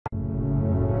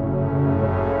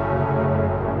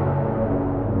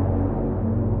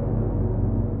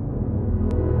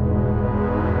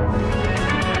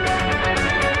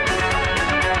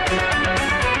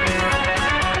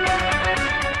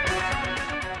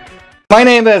My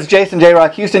name is Jason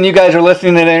JROCK Houston. You guys are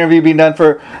listening to an interview being done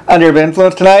for Under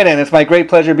Influence tonight, and it's my great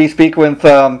pleasure to be speaking with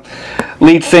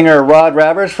lead singer Rod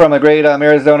Rabbers from a great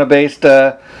Arizona-based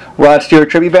Rod Stewart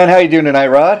Tribute Band. How are you doing tonight,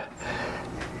 Rod?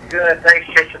 Good, thanks,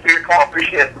 Jason, for your call.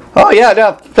 Appreciate it. Oh, yeah,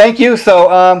 no, thank you. So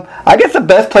I guess the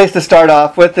best place to start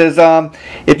off with is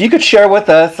if you could share with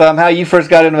us how you first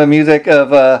got into the music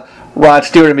of Rod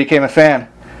Stewart and became a fan.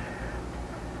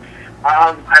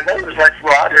 I've always liked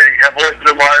Rod. I've always been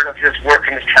admired of his work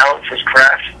and his talent, his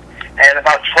craft. And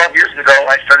about 12 years ago,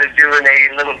 I started doing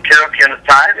a little karaoke on the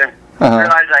side and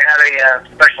realized I had a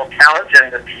special talent and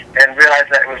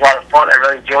realized that it was a lot of fun. I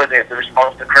really enjoyed the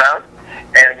response of the crowd.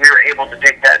 And we were able to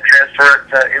take that, transfer it,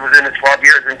 it was in the 12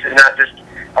 years, into not just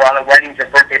a lot of weddings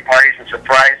and birthday parties and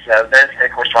surprise events, and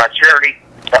of course a lot of charity,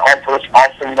 but also this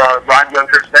awesome Rod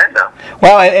Turks band now.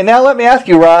 Wow, and now let me ask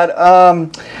you, Rod,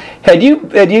 had you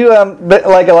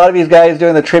like a lot of these guys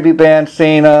doing the tribute band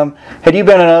scene, had you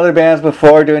been in other bands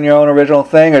before doing your own original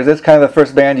thing, or is this kind of the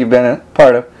first band you've been a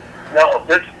part of? No,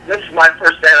 this is my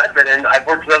first band I've been in. I've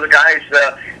worked with other guys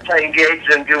playing gigs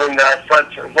and doing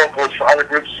front vocals for other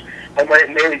groups. I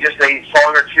mainly just a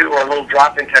song or two or a little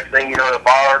drop-in type thing, you know, at a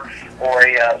bar or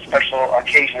a special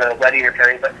occasion at a wedding or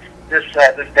anything. But this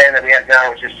band that we have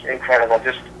now is just incredible.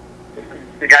 Just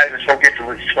the guys are so gifted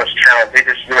with so much talent. They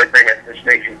just really bring it. It's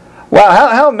amazing. Wow,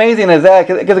 how amazing is that?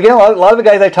 Because again, a lot of the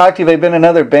guys I talked to, they've been in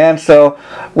other bands. So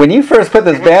when you first put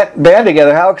this band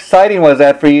together, how exciting was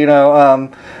that for you?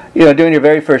 Doing your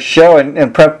very first show and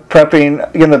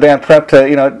prepping, getting the band prepped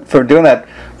to for doing that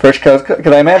first show.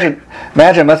 Because I imagine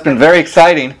it must have been very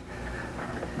exciting.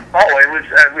 Oh, it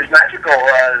was magical.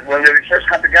 When we first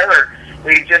got together,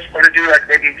 we just wanted to do like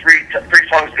maybe three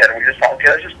songs together. We just thought, okay,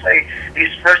 let's just play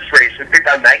these first three. So we picked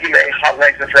out Maggie May, Hot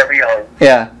Legs, and Forever Young.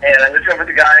 Yeah. And I looked over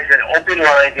the guys, and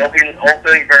the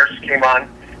opening verse came on.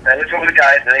 And I looked over the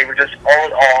guys, and they were just all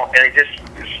in awe, and they just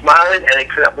smiling, and they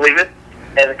couldn't believe it.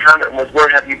 And the comment was, "Where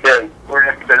have you been? Where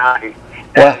have you been hiding?"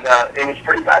 And it was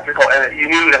pretty magical, and you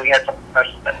knew that we had something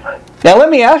special at that time. Now let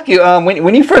me ask you,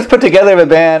 when you first put together the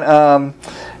band,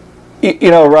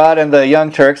 Rod and the Young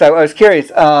Turks, I was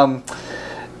curious.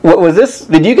 What was this?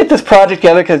 Did you get this project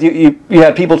together because you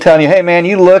had people telling you, "Hey man,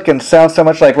 you look and sound so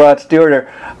much like Rod Stewart,"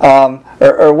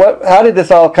 or what? How did this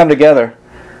all come together?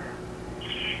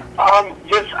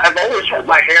 I've always had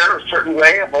my hair a certain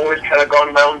way. I've always kind of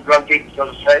gone my own drum beat, so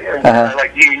to say, and I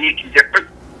like to be unique and different.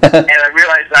 And I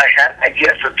realized I had a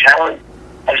gift for talent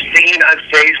of singing on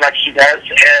stage like she does,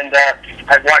 and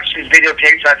I've watched his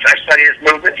videotapes, I've studied his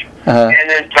movements, and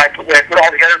then when I put it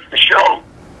all together for the show,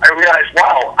 I realized,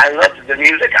 wow, I love the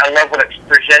music, I love what it's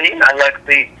presenting, I like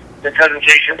the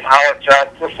presentation, how it's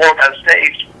performed on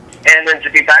stage, and then to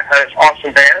be back on this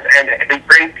awesome band and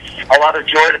bring a lot of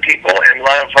joy to people and a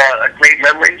lot of great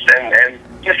memories and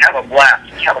just have a blast,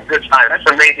 just have a good time. That's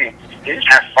amazing. You just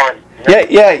have fun.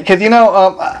 Yeah, because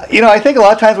I think a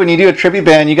lot of times when you do a tribute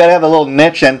band, you got to have a little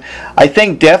niche, and I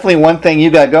think definitely one thing you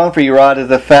got going for you, Rod, is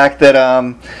the fact that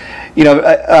I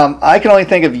can only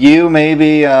think of you,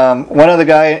 maybe one other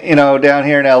guy, down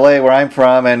here in LA where I'm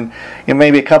from, and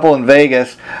maybe a couple in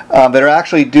Vegas that are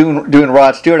actually doing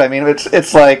Rod Stewart. I mean,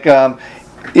 it's like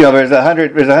there's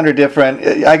 100 different.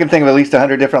 I can think of at least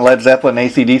 100 different Led Zeppelin,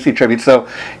 AC/DC tributes. So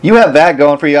you have that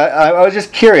going for you. I was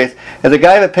just curious, as a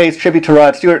guy that pays tribute to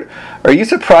Rod Stewart, are you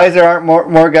surprised there aren't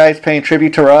more guys paying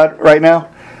tribute to Rod right now?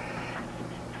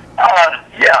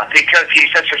 Yeah, because he's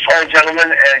such a fine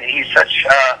gentleman, and he has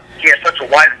such a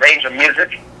wide range of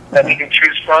music that we can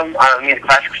choose from. The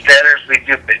classic standards, we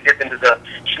dip into the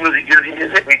smoothie groovy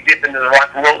music, we dip into the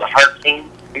rock and roll, the hard scene,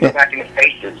 we go back into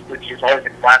Faces, which is always a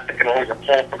classic and always a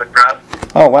pull for the crowd.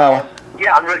 Oh wow!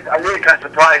 Yeah, I'm really kind of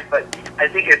surprised, but I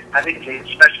think it's a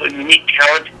special, unique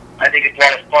talent. I think it's a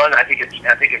lot of fun. I think it's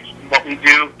what we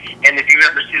do. And if you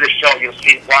ever see the show, you'll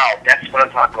see, wow, that's what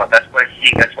I'm talking about. That's what I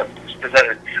see. That's what's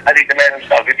presented. I think the man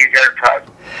himself would be very proud.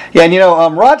 Yeah,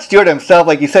 and Rod Stewart himself,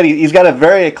 like you said, he's got a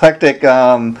very eclectic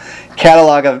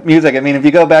catalog of music. I mean, if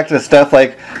you go back to the stuff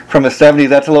like from the '70s,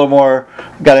 that's got a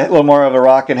little more of a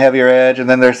rock and heavier edge, and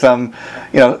then there's some,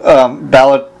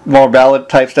 more ballad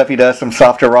type stuff he does, some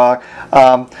softer rock.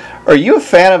 Are you a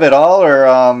fan of it all, or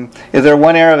is there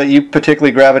one era that you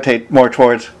particularly gravitate more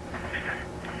towards?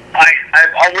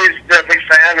 I've always been a big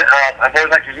fan. I've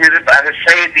always liked his music, but I would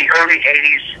say the early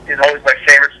 '80s is always my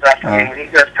favorite stuff. I mean, when he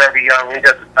does Forever Young, when he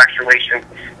does Infatuation,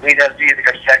 when he does Do You Think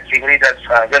I'm Sexy, when he does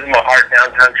Rhythm of Heart,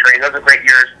 Downtown Train, those are great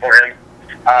years for him.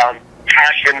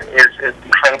 Passion is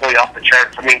incredibly off the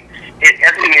charts. I mean,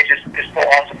 everything is so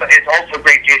awesome, but it's also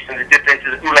great, Jason, to dip into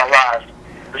the Ooh La La's,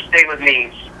 the Stay With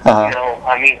Me's.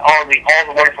 I mean, all the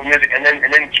wonderful music, and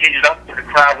then change it up for the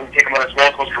crowd and take them on this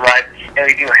roller coaster ride. and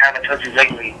they do Have a Told You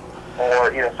Lately,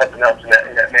 or something else in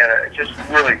that manner. It's just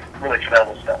really, really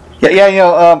phenomenal stuff.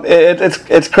 Yeah.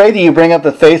 It's crazy you bring up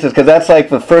the Faces, because that's like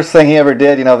the first thing he ever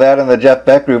did. That and the Jeff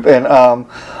Beck Group, and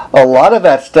a lot of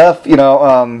that stuff,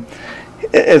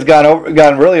 has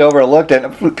gone really overlooked, and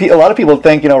a lot of people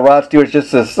think Rod Stewart's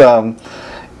just this solo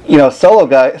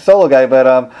guy, but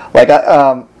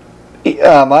I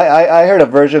heard a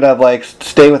version of like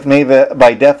 "Stay With Me"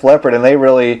 by Def Leppard, and they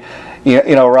really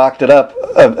rocked it up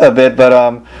a bit. But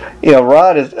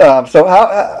Rod is so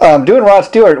how doing Rod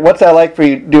Stewart. What's that like for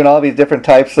you, doing all these different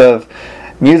types of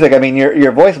music? I mean,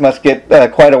 your voice must get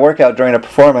quite a workout during a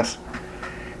performance.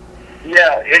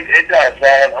 Yeah, it does.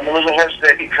 I'm a little hoarse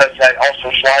today because I also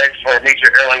fly for a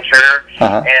major airline carrier,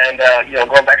 and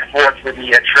going back and forth with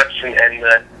the trips and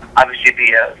obviously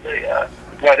the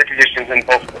weather conditions in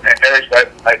both areas where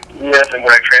I live and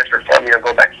where I transfer from.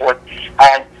 Go back and forth.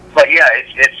 But yeah,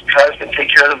 it's constant. Take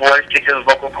care of the voice, take care of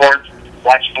the vocal cords,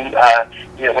 watching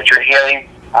what you're hearing.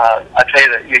 I tell you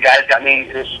that you guys got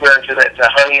me swearing to that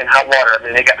honey and hot water. I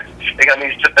mean, they got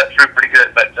me to put that through pretty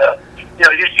good. But you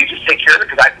just take care of it,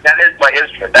 because that is my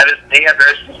instrument. They have their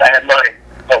instruments, I have mine.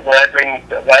 But what I bring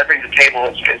to the table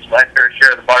is my fair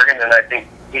share of the bargain, and I think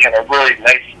we have a really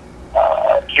nice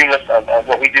seamless of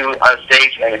what we do on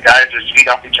stage, and the guys just feed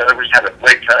off each other. We just have a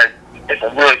great time. It's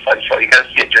a really fun show. You got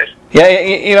to see it, Jason.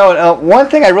 Yeah, one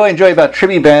thing I really enjoy about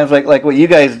tribute bands like what you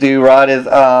guys do, Rod, is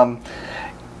well,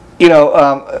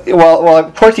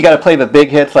 of course you got to play the big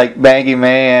hits like Maggie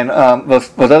May and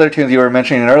those other tunes you were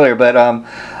mentioning earlier, but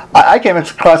I came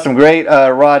across some great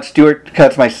Rod Stewart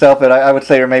cuts myself that I would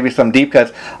say are maybe some deep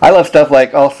cuts. I love stuff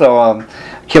like also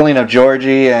Killing of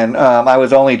Georgie and I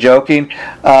Was Only Joking.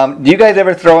 Do you guys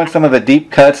ever throw in some of the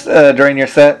deep cuts during your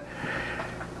set?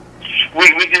 We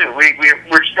do.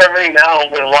 We're experimenting now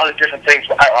with a lot of different things.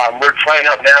 We're trying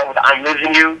out now with I'm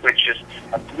Losing You, which is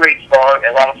a great song and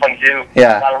a lot of fun to do.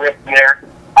 Yeah. A lot of riffs in there.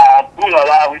 Ooh La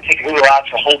La, we take Ooh La La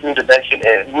to a whole new dimension, and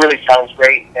it really sounds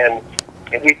great. And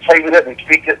we play with it, we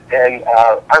tweak it, and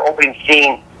our opening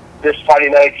scene this Friday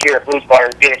night here at Blues Bar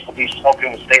in Phoenix will be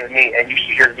Smoking Will Stay With Me, and you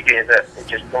should hear the beginning of this. It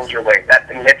just blows your way. That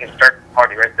can start the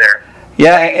party right there.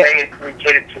 Yeah. We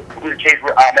changed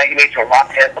Maggie May to a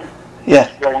rock anthem.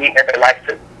 Yeah. Really neat, everybody likes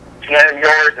it. Tonight I'm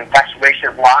Yours,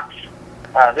 Infatuation, Blocks.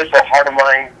 This is a Heart of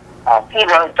Mine. Fool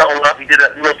Around, Fell in Love. We did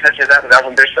a little touch of that with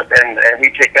Alvin Bishop, and we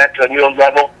take that to a new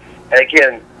level. And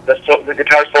again, the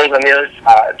guitar solos on the others,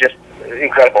 just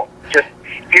incredible. Just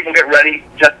people get ready.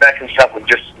 Jeff Beck himself would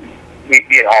just be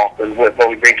in awe with what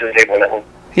we bring to the table on that one.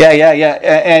 Yeah.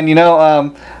 And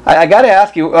I got to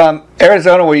ask you,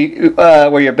 Arizona,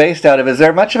 where you're based out of, is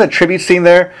there much of a tribute scene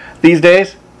there these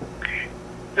days?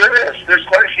 There is. There's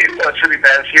quite a few tribute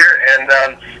bands here, and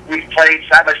we played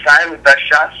side by side with Best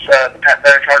Shots, the Pat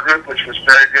Benatar group, which was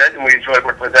very good, and we enjoyed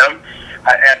working with them.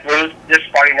 At Blues this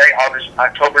Friday night,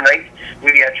 October 9th,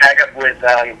 we tag up with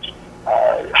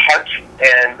Heart,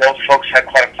 and those folks have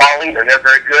quite a following, and they're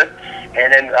very good.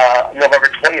 And then November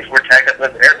 20th, we're tagged up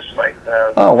with Aerosmith.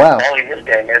 Oh, wow. Molly and his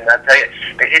gang, and I tell you,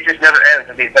 it just never ends.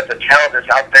 I mean, but the talent is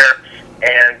out there.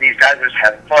 And these guys just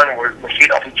have fun, and we're feed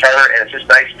off each other, and it's just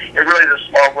nice. It really is a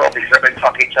small world because everybody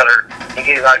talking to each other and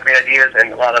getting a lot of great ideas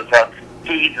and a lot of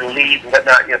feeds and leads and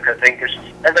whatnot, kind of thing. Because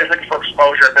everybody's looking for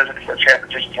exposure, everybody's looking for a chance to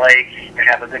just play and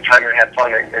have a good time and have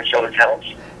fun and show their talents.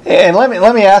 And let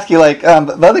me ask you, like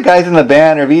the other guys in the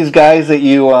band, are these guys that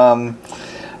you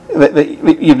that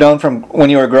you've known from when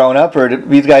you were growing up, or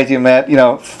these guys you met,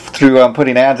 through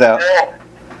putting ads out?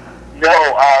 No,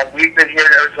 we've been here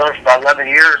in Arizona for about 11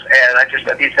 years, and I just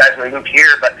met these guys when we moved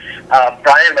here. But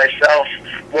Brian and myself,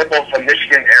 we're both from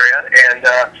Michigan area, and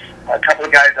a couple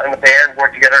of guys on the band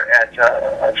work together at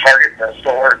a Target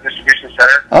store distribution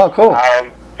center. Oh, cool.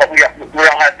 But we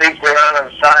all have things going on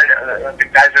the side. The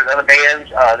guys are in other bands.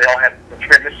 They all have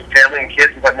commitments to family and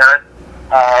kids and whatnot.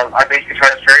 Our bass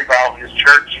guitarist, very involved in his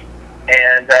church.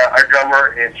 And our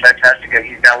drummer is fantastic, and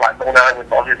he's got a lot going on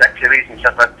with all his activities and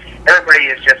stuff. But everybody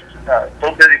is just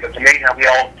so busy, but it's amazing how we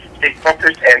all stay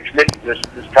focused and committed to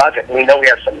this project. And we know we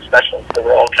have something special, so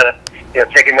we're all kind of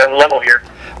taking another level here.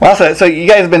 Wow, so you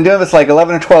guys have been doing this like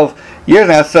 11 or 12 years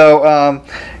now, so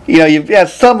you've had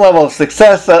some level of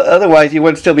success. Otherwise, you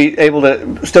wouldn't still be able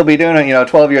to still be doing it.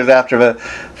 12 years after the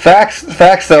facts.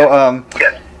 So,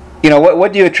 yes.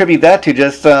 What do you attribute that to?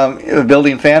 Just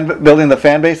building the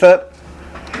fan base up?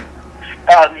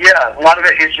 Yeah, a lot of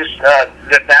it is just that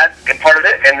part of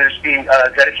it, and just being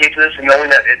dedicated to this and knowing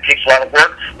that it takes a lot of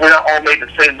work. We're not all made the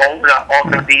same mold. We're not all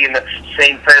going to be in the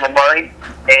same frame of mind.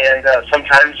 And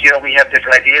sometimes, we have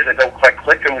different ideas that don't quite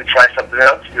click, and we try something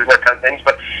else. We work on things,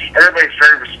 but everybody's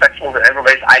very respectful of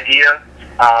everybody's idea.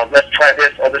 let's try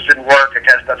this, oh, this didn't work, that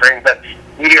kind of stuff. But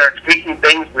we are tweaking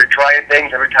things, we're trying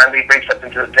things. Every time we bring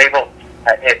something to the table,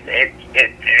 it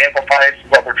amplifies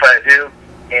what we're trying to do.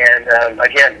 And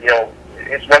again,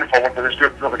 it's wonderful working with this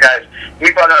group of guys.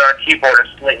 We brought on our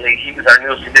keyboardist lately. He was our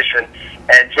newest addition,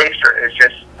 and Jakester is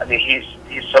just,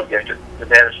 he's so gifted. The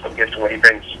band is so gifted what he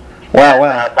brings. Wow.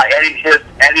 By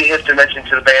adding his dimension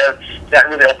to the band, that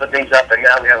really opened things up, and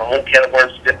now we have a whole can of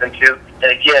worms to dip into.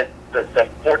 And again, the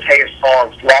forte of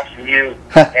songs, Lost in You,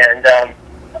 and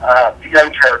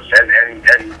Young Turks, and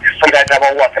some guys have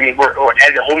all luck. We're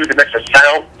adding a whole new dimension of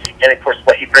sound, and of course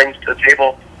what he brings to the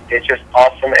table is just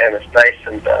awesome, and it's nice,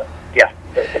 and yeah.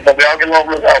 But we all get along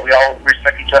really well. We all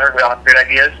respect each other. We all have great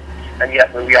ideas, and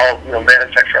yet we all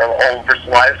manufacture our own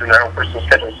personal lives and our own personal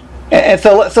schedules. And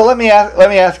so let me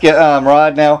ask you,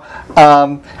 Rod. Now,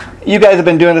 you guys have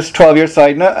been doing this 12 years, so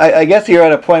I guess you're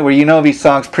at a point where you know these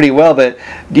songs pretty well. But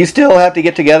do you still have to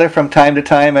get together from time to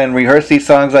time and rehearse these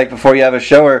songs like before you have a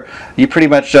show, or you pretty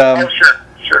much? Oh,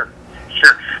 sure.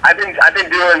 I've been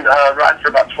doing Rod for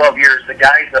about 12 years. The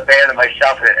guys in the band and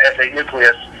myself as a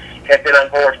nucleus have been on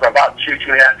board for about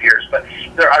 2.5 years. But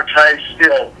there are times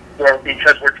still where,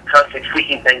 because we're constantly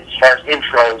tweaking things as far as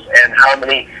intros and how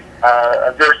many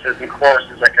verses and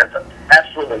choruses, that kind of stuff.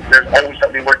 Absolutely, there's always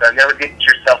something to work on. Never get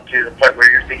yourself to the point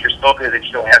where you think you're so good that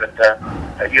you don't have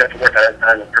it. You have to work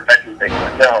on perfecting things.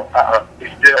 But no, we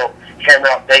still hammer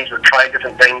out things. We're trying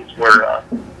different things. We're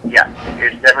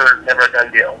it's never a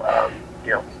done deal.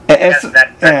 That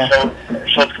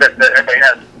shows that everybody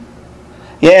has.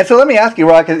 Yeah, and so let me ask you,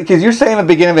 Rod, because you're saying in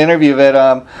the beginning of the interview that,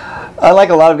 unlike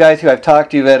a lot of guys who I've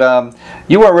talked to, that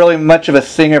you weren't really much of a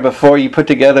singer before you put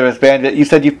together this band. You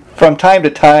said you, from time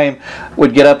to time,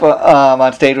 would get up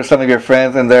on stage with some of your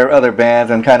friends and their other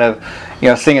bands and kind of,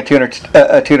 sing a tune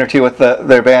or two with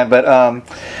their band. But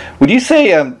would you say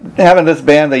having this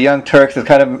band, the Young Turks, has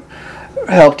kind of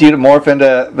helped you to morph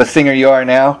into the singer you are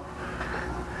now?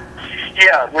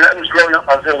 Yeah, when I was growing up,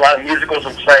 I was in a lot of musicals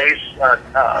and plays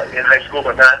in high school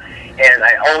and whatnot, and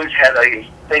I always had a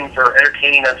thing for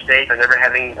entertaining on stage. I never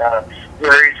had any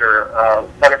worries or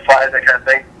butterflies, that kind of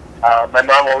thing. My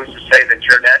mom always used to say that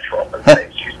you're natural on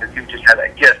stage. She said you just have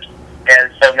that gift.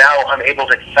 And so now I'm able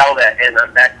to excel that, and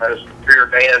I'm back by this superior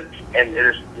band, and it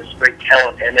is this great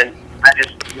talent. And then I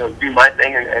just do my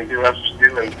thing and do what I'm supposed to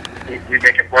do, and we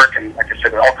make it work. And like I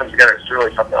said, it all comes together. It's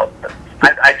really something else.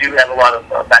 But I do have a lot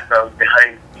of background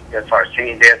behind as far as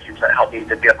singing, dancing, that help me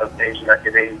to be up on stage and not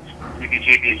get any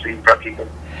EBGBs in front of people.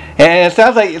 And it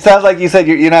sounds like you said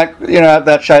you're not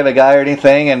that shy of a guy or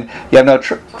anything, and you have no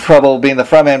trouble being the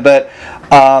frontman. But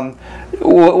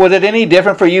was it any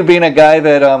different for you being a guy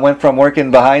that went from working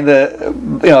behind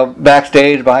the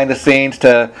backstage, behind the scenes,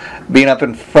 to being up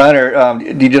in front, or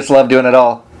do you just love doing it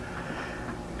all?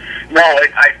 No,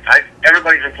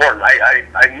 everybody's important.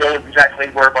 I know exactly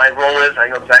where my role is. I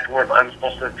know exactly what I'm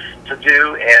supposed to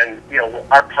do. And,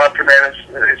 our prompter man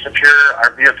is superior.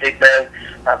 Our videotape man,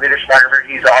 videographer,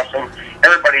 he's awesome.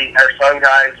 Everybody, our sound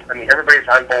guys, everybody's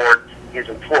on board is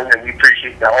important, and we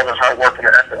appreciate all the hard work and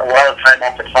effort. A lot of time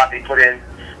off the clock they put in.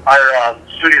 Our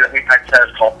studio that we practice at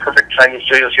is called Perfect Timing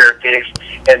Studios here at Phoenix,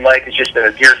 and Mike has just been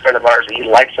a dear friend of ours, and he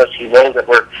likes us. He knows that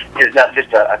he's not just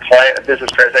a client, a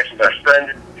business transaction, but a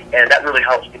friend. And that really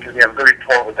helps because we have a good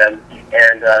rapport with them,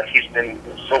 and he's been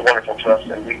so wonderful to us,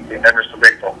 and we're ever so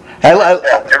grateful.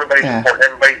 Everybody's important.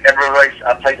 Everybody's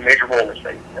plays a major role in this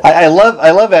thing. I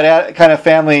love that kind of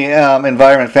family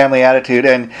environment, family attitude,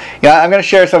 and I'm going to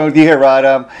share some with you here, Rod.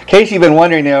 In case you've been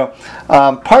wondering,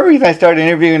 part of the reason I started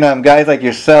interviewing guys like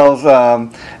yourselves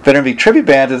that interview tribute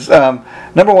bands is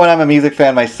number one, I'm a music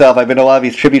fan myself. I've been to a lot of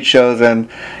these tribute shows and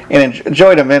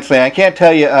enjoyed immensely. I can't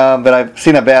tell you that I've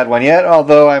seen a bad one yet,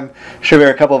 although I'm sure there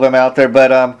are a couple of them out there.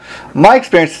 But my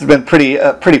experience has been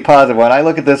pretty positive one. I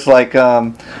look at this like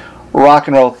rock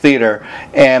and roll theater,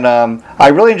 and I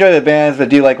really enjoy the bands that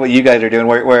do like what you guys are doing,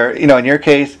 where in your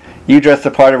case, you dress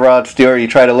the part of Rod Stewart. You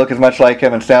try to look as much like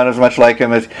him and sound as much like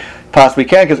him as possibly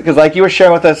can, because like you were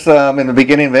sharing with us in the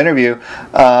beginning of the interview,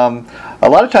 a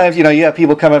lot of times you have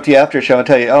people come up to you after a show and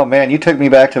tell you, oh man, you took me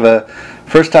back to the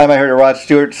first time I heard a Rod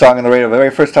Stewart song on the radio, the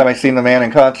very first time I seen the man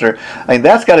in concert.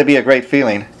 That's got to be a great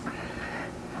feeling.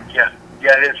 Yeah,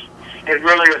 it is. It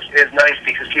really is nice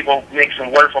because people make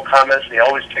some wonderful comments. They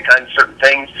always pick on certain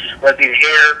things, whether it be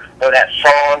hair or that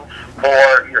song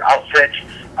or your outfit.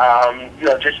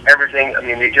 Just everything.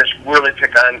 They just really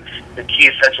pick on the key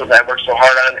essentials that I work so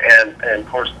hard on, and of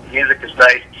course, music is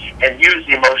nice. And use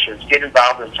the emotions, get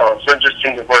involved in songs. Don't just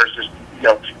sing the words, just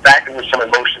back with some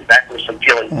emotion, back with some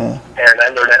feeling. And I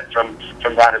learned that from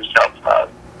Rod himself.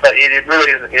 But it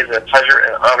really is a pleasure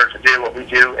and honor to do what we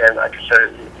do. And like I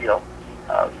said,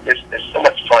 it's so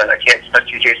much fun. I can't express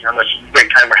to you, Jason, how much great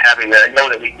time we're having. I know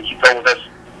that we can keep going with us,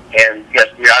 and yes,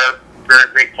 we are very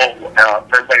grateful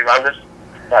for everybody around us.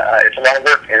 It's a lot of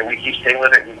work, and we keep staying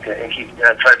with it and keep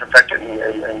trying to perfect it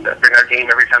and bring our game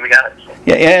every time we got it. So.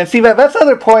 Yeah, and see, that's the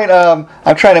other point I'm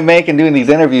trying to make in doing these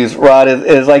interviews, Rod,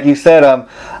 is like you said,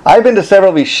 I've been to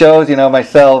several of these shows,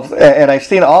 myself, and I've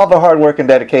seen all the hard work and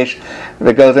dedication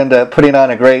that goes into putting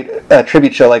on a great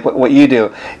tribute show like what you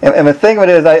do. And the thing of it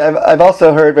is, I've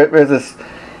also heard there's this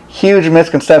huge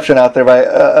misconception out there by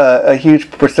a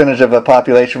huge percentage of the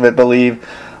population that believe,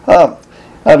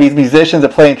 these musicians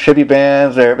that play in tribute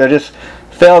bands, they're just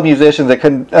failed musicians that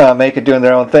couldn't make it doing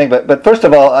their own thing. But first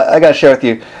of all, I got to share with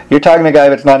you, you're talking to a guy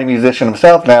that's not a musician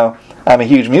himself now. I'm a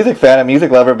huge music fan, a music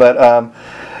lover, but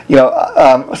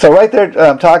so right there,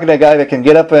 talking to a guy that can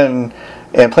get up and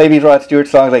play these Rod Stewart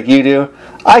songs like you do.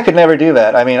 I could never do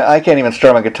that. I mean, I can't even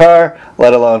strum a guitar,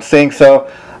 let alone sing.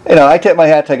 So, I tip my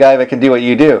hat to a guy that can do what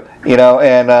you do.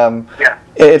 And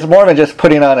it's more than just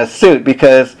putting on a suit,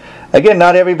 because again,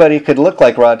 not everybody could look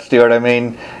like Rod Stewart. I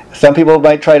mean, some people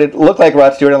might try to look like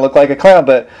Rod Stewart and look like a clown,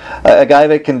 but a guy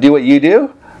that can do what you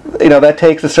do, that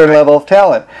takes a certain level of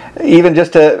talent. Even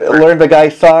just to learn the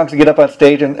guy's songs and get up on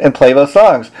stage and play those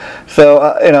songs. So,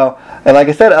 and like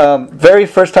I said, very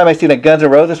first time I seen a Guns N'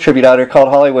 Roses tribute out here called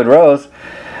Hollywood Rose,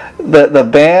 the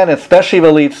band, especially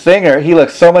the lead singer, he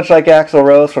looks so much like Axl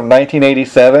Rose from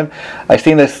 1987. I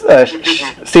seen this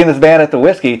band at the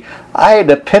Whiskey. I had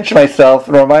to pinch myself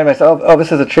and remind myself, oh,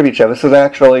 this is a tribute show. This is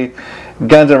actually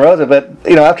Guns N' Roses. But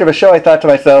after the show, I thought to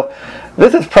myself,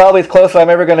 this is probably as close as I'm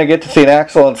ever going to get to seeing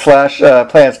Axl and Slash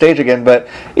play on stage again. But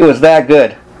it was that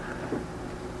good.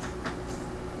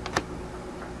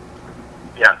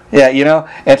 Yeah,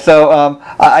 and so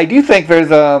I do think there's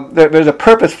a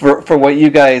purpose for what you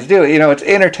guys do. It's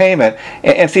entertainment,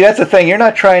 and see, that's the thing. You're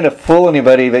not trying to fool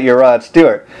anybody that you're Rod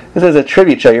Stewart. This is a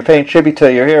tribute show. You're paying tribute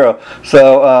to your hero.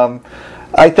 So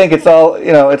I think it's all in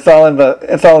the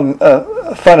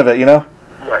fun of it.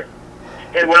 Right.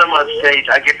 And when I'm on stage,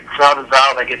 I get the crowd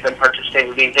involved. I get them participating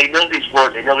with me. They know these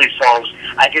words. They know these songs.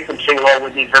 I get them sing along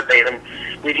with me verbatim.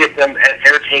 We get them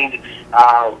entertained.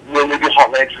 When we do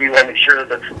Hot Legs, we want to make sure that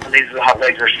the ladies of the Hot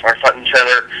Legs are front and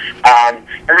center.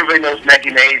 Everybody knows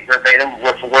Maggie May verbatim,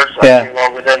 word for word, so I sing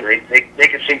along with them. They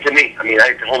can sing to me. I mean,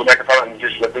 I can hold a microphone and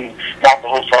just let them mouth the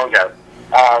whole song out.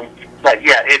 But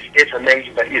yeah, it's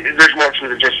amazing. But there's more to it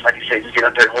than just, like you say, just get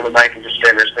up there and hold a mic and just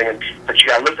stand there singing. But you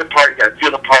got to live the part, you got to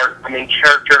feel the part. I mean,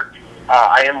 character.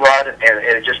 I am Rod, and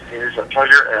it is a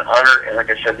pleasure and an honor. And like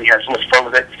I said, we have so much fun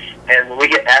with it. And when we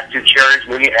get asked to do charities,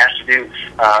 when we get asked to do,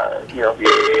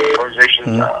 the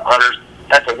organization's honors,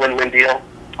 that's a win-win deal.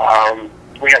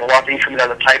 We have a lot of things coming down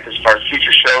the pipe as far as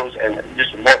future shows and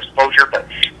just more exposure. But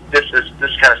this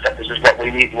kind of stuff is just what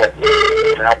we need to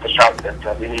help us out.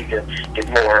 That we need to get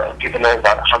more people know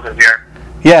about how good we are.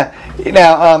 Yeah.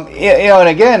 Now, and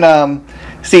again,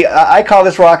 see, I call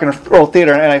this rock and roll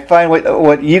theater, and I find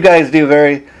what you guys do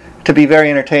to be very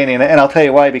entertaining. And I'll tell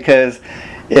you why, because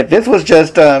if this was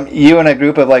just you and a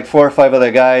group of like 4 or 5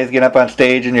 other guys getting up on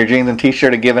stage in your jeans and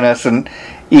t-shirt and giving us an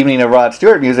evening of Rod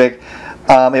Stewart music,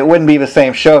 it wouldn't be the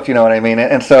same show, if you know what I mean.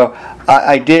 And so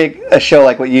I dig a show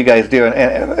like what you guys do,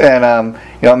 and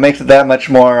it makes it that much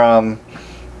more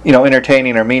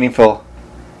entertaining or meaningful.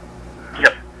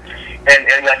 Yep.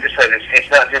 And like I said, it's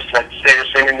not just like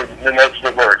singing the notes and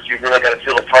the words. You really got to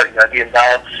feel the part. You got to be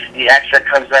involved. The accent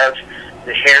comes out.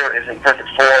 The hair is in perfect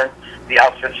form. The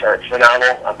outfits are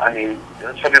phenomenal. I mean,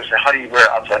 some people say, "How do you wear an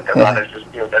outfit like that?"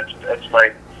 Yeah. That's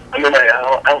my. I'm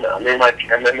in my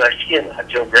skin. I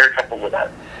feel very comfortable with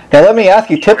that. Now let me ask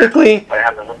you. Typically,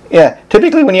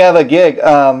 when you have a gig,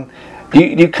 do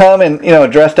you come and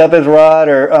dressed up as Rod,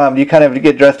 or do you kind of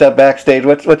get dressed up backstage?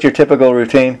 What's your typical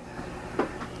routine?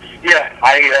 Yeah,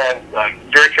 I'm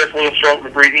very careful with throat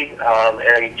and breathing,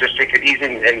 and just take it easy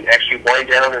and actually wind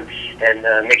down and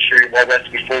make sure you're well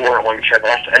rested before. I want to try to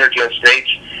have lots of energy on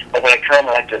stage. But when I come,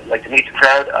 I like to meet the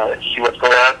crowd, see what's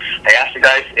going on. I ask the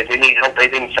guys if they need help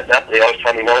anything setting up. They always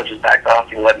tell me no, just back off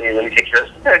and let me take care of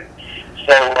it.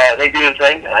 So they do the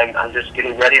thing. I'm just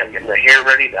getting ready. I'm getting the hair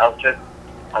ready, the outfit.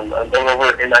 I'm going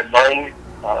over in my mind,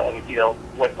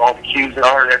 what all the cues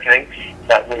are and everything.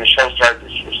 But when the show starts,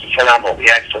 it's phenomenal. The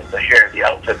accent, the hair, the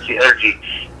outfits, the energy,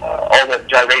 all the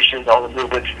gyrations, all the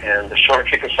movements, and the short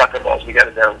kick and sucker balls. We got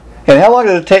it down. And how long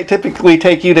does it typically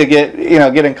take you to get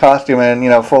in costume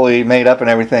and fully made up and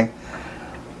everything?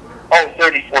 Oh,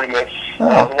 30, 40 minutes.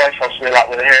 Oh. The wife helps me a lot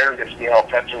with the hair, gets me all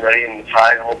prepped and ready, and the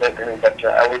tie and a whole bit. But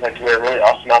I always like to wear a really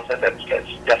awesome outfit that's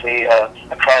definitely a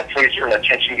crowd pleaser and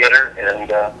attention getter, and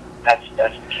that's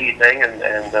the key thing.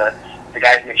 And the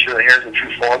guys make sure the hair's in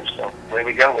true form. So away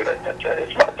we go with it. But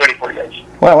it's about 30-40 minutes.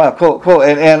 Wow, cool.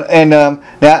 And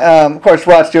now, of course,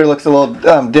 Rod Stewart looks a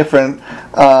little different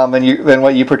than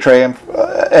what you portray him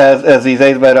as these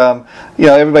days. But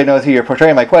everybody knows who you're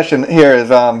portraying. My question here is,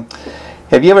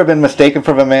 have you ever been mistaken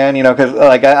for a man? Because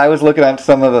like I was looking at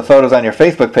some of the photos on your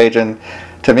Facebook page, and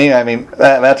to me, I mean,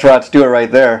 that's Rod Stewart right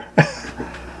there.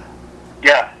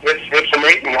 Yeah, it's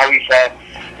amazing how he's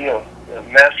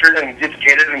mastered and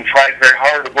dedicated and tried very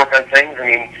hard to work on things. I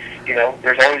mean,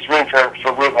 there's always room for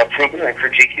improvement and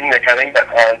critiquing, that kind of thing. But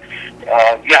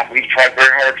yeah, we've tried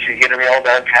very hard to get it all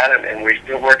down pat, and we're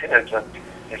still working. It's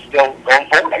still going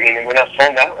forward. I mean, we're not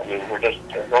slowing down. I mean, we're just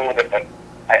going with it. But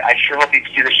I sure hope you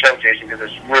can see the show, Jason, because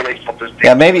it's really something.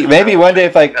 Yeah, maybe one day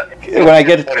when I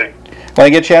get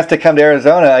a chance to come to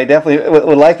Arizona, I definitely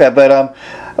would like that. But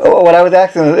what I was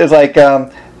asking is like,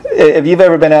 if you've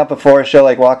ever been out before a show,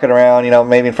 like walking around,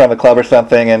 maybe in front of a club or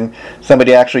something, and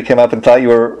somebody actually came up and thought you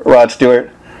were Rod Stewart.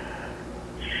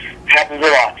 Happens a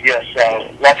lot, yes.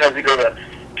 A lot of times we go to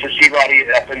see Roddy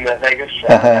up in Vegas.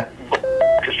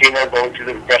 Casino, going to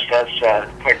the restaurants,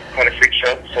 quite a freak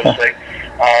show, so to say.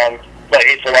 But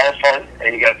it's a lot of fun,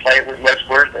 and you got to play it with less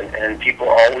words, and people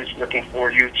are always looking for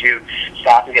you to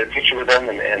stop and get a picture with them,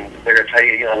 and they're going to tell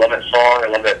you, I love that song, I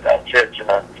love that outfit, can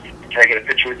I get a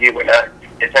picture with you, whatnot.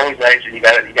 It's always nice, and you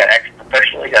got to act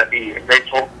professional, you got to be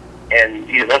grateful, and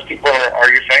those people are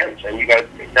your fans, and you got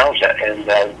to acknowledge that, and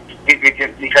we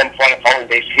become quite a following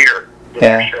base here with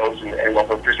our shows and what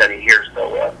we're presenting here,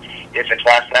 so it's a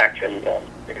class act, and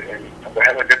we're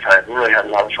having a good time. We're really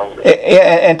having a lot of fun with it.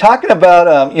 And talking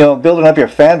about building up your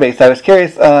fan base, I was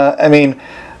curious. I mean,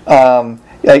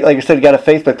 like you said, you got a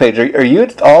Facebook page. Are you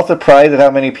all surprised at how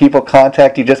many people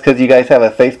contact you just because you guys have a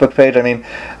Facebook page? I mean,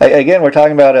 again, we're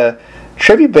talking about a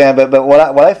tribute band, but what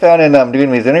I found in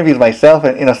doing these interviews myself,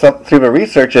 and through the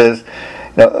research is,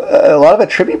 a lot of the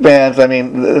tribute bands, I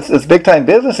mean, it's big time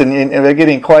business, and they're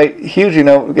getting quite huge.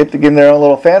 Getting their own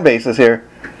little fan bases here.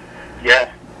 Yeah.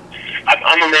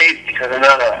 I'm amazed because I'm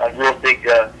not a real big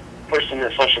person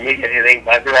in social media or anything.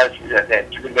 I realize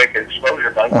that you can make an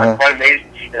exposure, but I'm quite amazed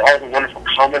at all the wonderful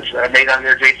comments that I made on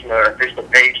there, Jason, on our Facebook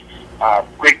page.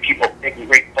 Great people taking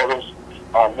great photos.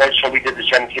 One show we did, the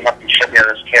gentleman came up and showed me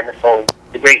on his camera phone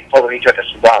the great photo he took. I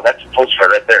said, wow, that's a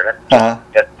postcard right there.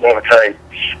 That's one of a kind.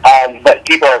 But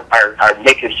people are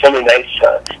making so many nice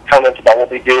comments about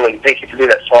what we do, and thank you for doing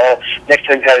that song. Next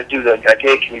time you got to do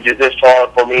okay, can you do this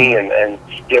song for me? And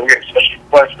we're getting special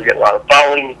requests. We get a lot of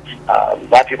following. A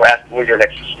lot of people asking, where's your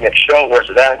next show? Where's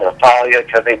it at? I'm going to follow you,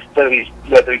 because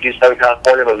whether we do Southern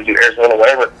California, whether we do Arizona,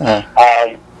 whatever.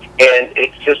 And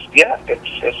it's just,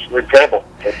 it's incredible.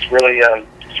 It's really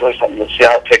something to see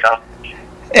how it take off.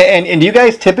 And do you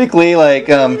guys typically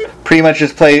pretty much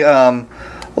just play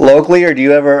locally, or do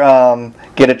you ever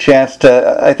get a chance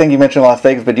to? I think you mentioned Las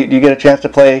Vegas, but do you get a chance to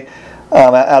play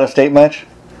out of state much?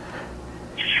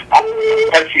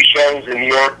 Quite a few shows in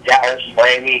New York, Dallas,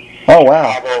 Miami,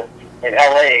 Chicago, and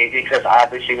LA, because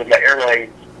obviously with my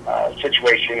airline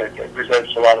situation, it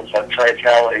presents a lot of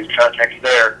clientele and contacts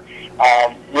there.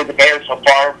 With the band so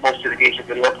far, most of the gigs have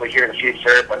been locally here in the Phoenix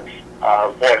area, but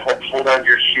boy, hold on to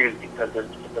your shoes, because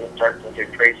it's going to start to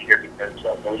get crazy here, because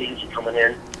the leads are coming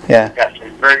in. Yeah. We've got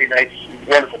some very nice,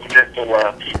 wonderful potential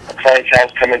clientele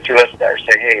coming to us that are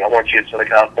saying, hey, I want you in Southern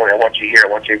California, I want you here, I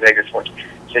want you in Vegas.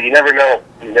 So you never know.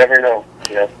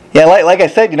 Yeah, like I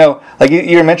said, like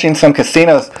you were mentioning some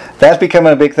casinos. That's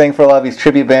becoming a big thing for a lot of these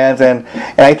tribute bands, and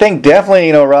I think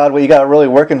definitely, Rod, what you got really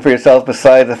working for yourself,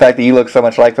 besides the fact that you look so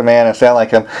much like the man and sound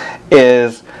like him,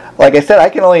 is, like I said, I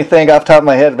can only think off the top of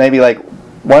my head maybe like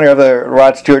one or other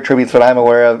Rod Stewart tributes that I'm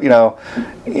aware of,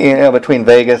 between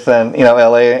Vegas and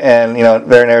LA and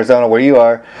there in Arizona where you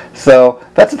are. So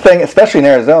that's the thing, especially in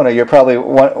Arizona, you're probably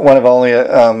one of only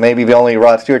maybe the only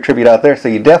Rod Stewart tribute out there. So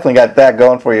you definitely got that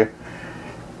going for you.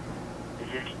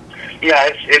 Yeah,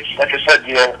 it's like I said,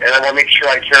 and I want to make sure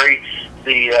I carry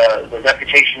the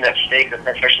reputation at stake, the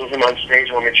professionalism on stage.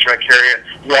 I want to make sure I carry it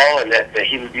well, and that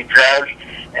he would be proud,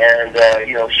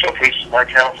 and showcase my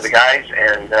talent for the guys.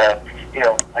 And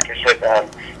like I said,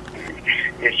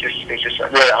 it's just a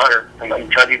really honor. I'm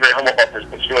trying to be very humble about this,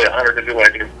 but it's really an honor to do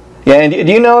what I do. Yeah, and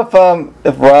do you know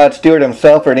if Rod Stewart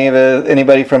himself or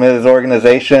anybody from his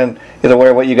organization is aware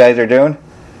of what you guys are doing?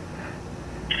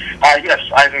 Yes,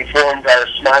 I've informed our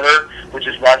Smiler, which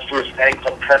is Rod Stewart's fan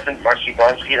club president, Marcy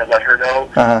Bronski, and I've let her know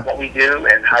what we do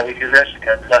and how we do this.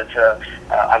 And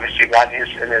obviously Rod and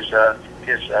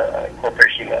his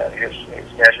corporation, his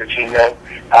management team know.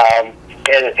 And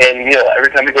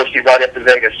every time we go see Rod up in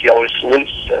Vegas, he always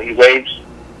salutes, he waves,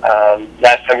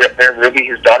 Last time we were up there, Ruby,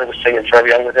 his daughter, was singing "Forever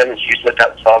Young" with him, and she looked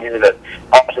out and saw me with an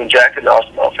awesome jacket and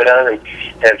awesome outfit on, and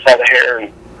saw the hair,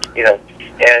 and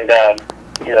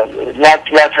a lot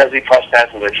of times we cross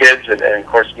paths with the kids, and of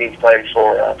course, me playing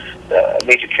for a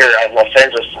major carrier out of Los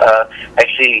Angeles. I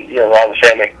see a lot of the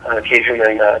family on occasion,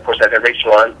 and of course, I've had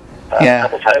Rachel on a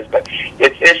couple times, but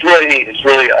it's really neat. It's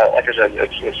really like I said,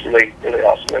 it's really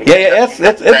awesome. And it's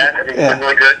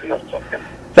really good. So,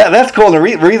 That's cool. The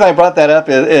reason I brought that up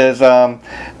is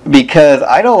because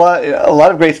I know a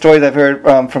lot of great stories I've heard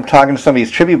from talking to some of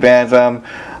these tribute bands.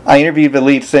 I interviewed the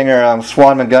lead singer,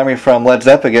 Swan Montgomery from Led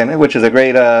Zeppelin, which is a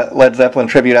great Led Zeppelin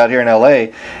tribute out here in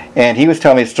L.A., and he was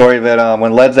telling me a story that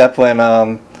when Led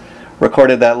Zeppelin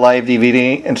recorded that live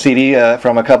DVD and CD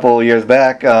from a couple years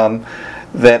back,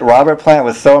 that Robert Plant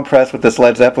was so impressed with this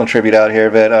Led Zeppelin tribute out here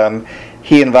that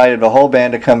he invited the whole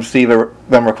band to come see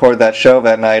them record that show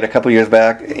that night a couple years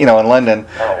back, in London.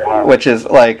 Oh, wow. Which is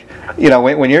like,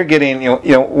 when you're getting,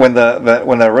 when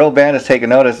the real band is taking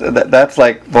notice, that's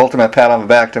like the ultimate pat on the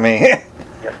back to me.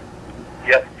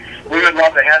 Yep. We would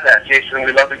love to have that, Jason.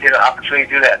 We'd love to get an opportunity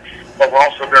to do that. But we're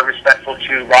also very respectful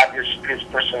to Rod, his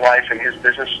personal life and his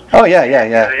business. Oh, yeah.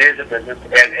 It is a business,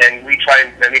 and we try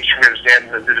and make sure we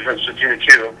understand the difference between the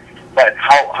two. But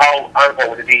how honorable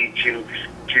would it be to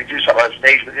do something on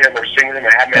stage with him or sing with him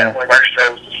or have him at one of our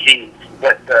shows to see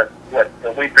what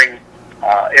we bring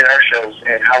in our shows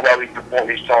and how well we perform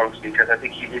these songs, because I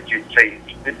think he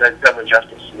did double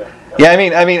justice. Yeah,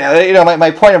 I mean,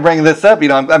 my point of bringing this up,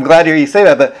 I'm glad to hear you say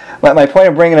that, but my point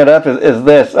of bringing it up is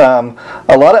this: a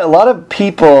lot of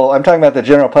people, I'm talking about the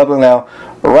general public now,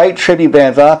 write tribute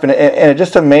bands off, and it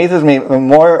just amazes me.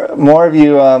 More of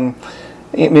you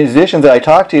musicians that I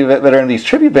talk to that are in these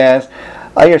tribute bands,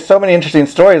 I hear so many interesting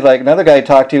stories. Like another guy I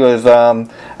talked to is a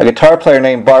guitar player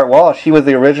named Bart Walsh. He was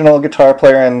the original guitar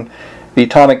player in the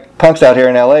Atomic Punks out here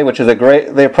in L.A., which is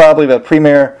they're probably the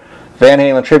premier Van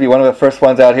Halen tribute, one of the first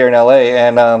ones out here in L.A.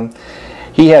 And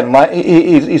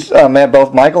he's met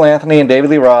both Michael Anthony and David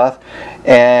Lee Roth.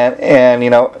 And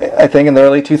I think in the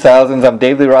early 2000s,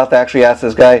 David Lee Roth actually asked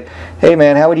this guy, "Hey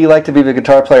man, how would you like to be the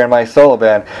guitar player in my solo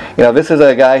band?" This is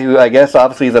a guy who I guess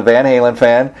obviously is a Van Halen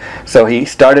fan, so he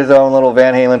started his own little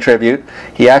Van Halen tribute.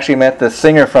 He actually met the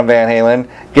singer from Van Halen,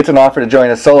 gets an offer to join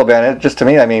a solo band. It just, to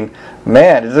me,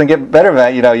 man, it doesn't get better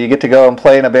than that. You get to go and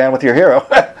play in a band with your hero.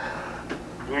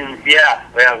 Yeah,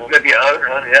 we're going to be honored,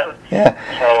 huh? Yeah.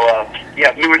 So,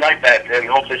 we would like that, and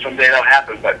hopefully someday that'll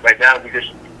happen. But right now, we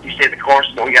stay the course,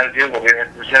 and what we got to do, what we have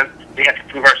to present, we have to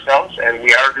prove ourselves, and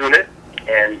we are doing it.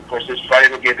 And of course, this Friday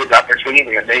will be a good opportunity.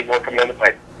 We have many more coming on the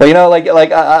pipe. But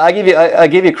I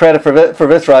give you credit for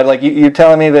this, Rod. Like you're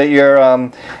telling me that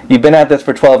you've been at this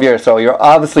for 12 years, so you're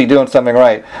obviously doing something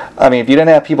right. If you didn't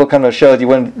have people come to shows, you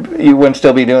wouldn't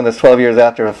still be doing this 12 years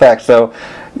after the fact. So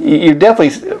you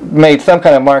definitely made some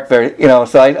kind of mark there.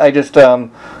 So I just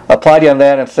applaud you on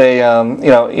that and say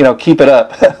keep it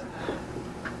up.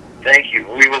 Thank you.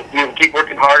 We will keep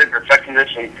working hard and perfecting this,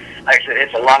 and like I said,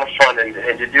 it's a lot of fun,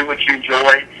 and to do what you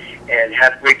enjoy and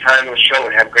have a great time on the show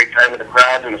and have a great time with the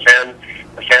crowd and the fans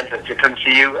to come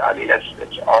see you.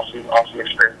 It's awesome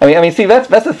experience. See, that's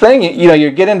the thing. You're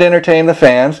getting to entertain the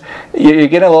fans. You're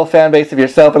getting a little fan base of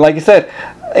yourself, and like you said,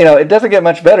 it doesn't get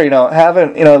much better.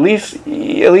 Having at least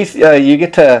you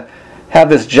get to have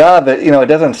this job that it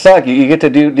doesn't suck. You get to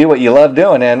do what you love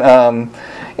doing, and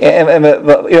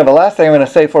the last thing I'm going to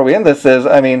say before we end this is,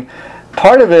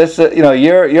 part of this,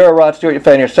 you're a Rod Stewart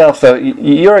fan yourself, so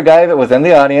you're a guy that was in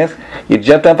the audience. You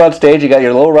jumped up on stage, you got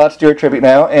your little Rod Stewart tribute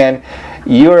now, and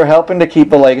you're helping to keep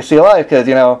the legacy alive, because,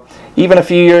 even a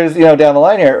few years, down the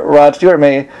line here, Rod Stewart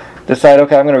may decide,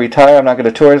 okay, I'm going to retire, I'm not going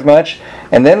to tour as much,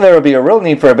 and then there will be a real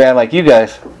need for a band like you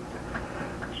guys.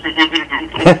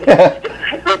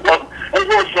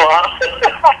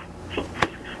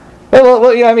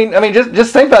 Well,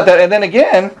 just think about that, and then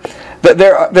again,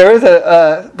 there is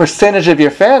a percentage of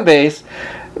your fan base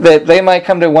that they might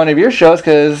come to one of your shows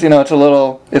because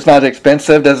it's not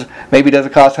expensive. Maybe it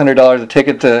doesn't cost $100 a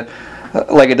ticket to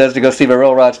like it does to go see the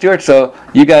real Rod Stewart. So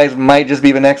you guys might just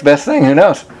be the next best thing. Who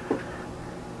knows?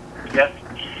 Yes,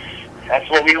 that's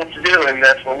what we hope to do, and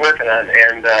that's what we're working on.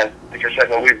 And like I said,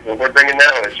 what we're bringing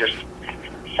now is just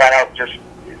flat out just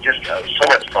so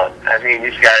much fun.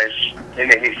 These guys, they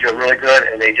make me feel really good,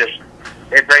 and they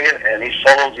bring it, and these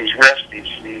solos, these riffs, these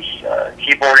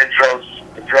keyboard intros,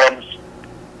 the drums,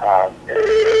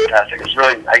 it's fantastic. It's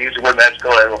really, I use the word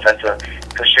magical. I don't know if that's a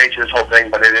cliche to this whole thing,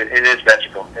 but it is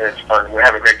magical, and it's fun. We're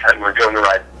having a great time. We're enjoying the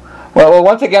ride. Well,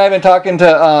 once again, I've been talking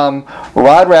to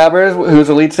Rod Rabbers, who's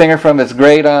the lead singer from this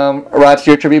great Rod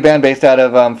Stewart Tribute Band based out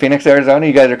of Phoenix, Arizona.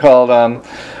 You guys are called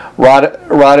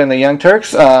Rod and the Young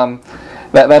Turks.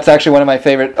 That's actually one of my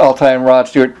favorite all-time Rod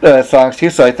Stewart songs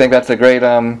too. So I think that's a great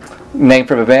name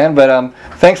for the band. But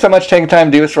thanks so much for taking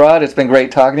time to do this, Rod. It's been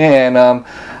great talking to you. And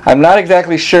I'm not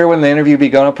exactly sure when the interview will be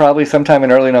going. Probably sometime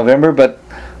in early November. But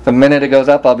the minute it goes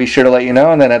up, I'll be sure to let you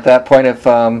know. And then at that point, if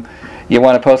you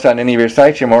want to post on any of your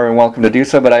sites, you're more than welcome to do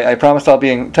so. But I promise I'll be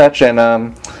in touch.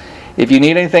 And if you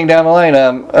need anything down the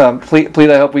line, please,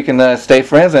 I hope we can stay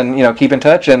friends and keep in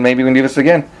touch, and maybe we can do this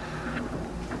again.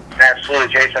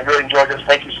 Absolutely, Jason. I really enjoyed this.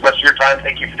 Thank you so much for your time.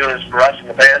 Thank you for doing this for us and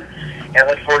the band. And I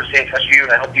look forward to staying in touch with you,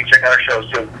 and I hope you check out our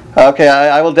shows too. Okay,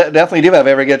 I will definitely do if I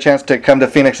ever get a chance to come to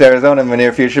Phoenix, Arizona in the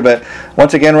near future. But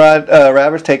once again, Rod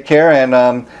Rabbers, take care,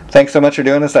 and thanks so much for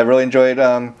doing this. I really enjoyed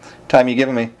time you've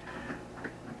given me.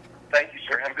 Thank you,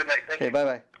 sir. Have a good night. Thank you. Okay,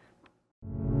 bye-bye.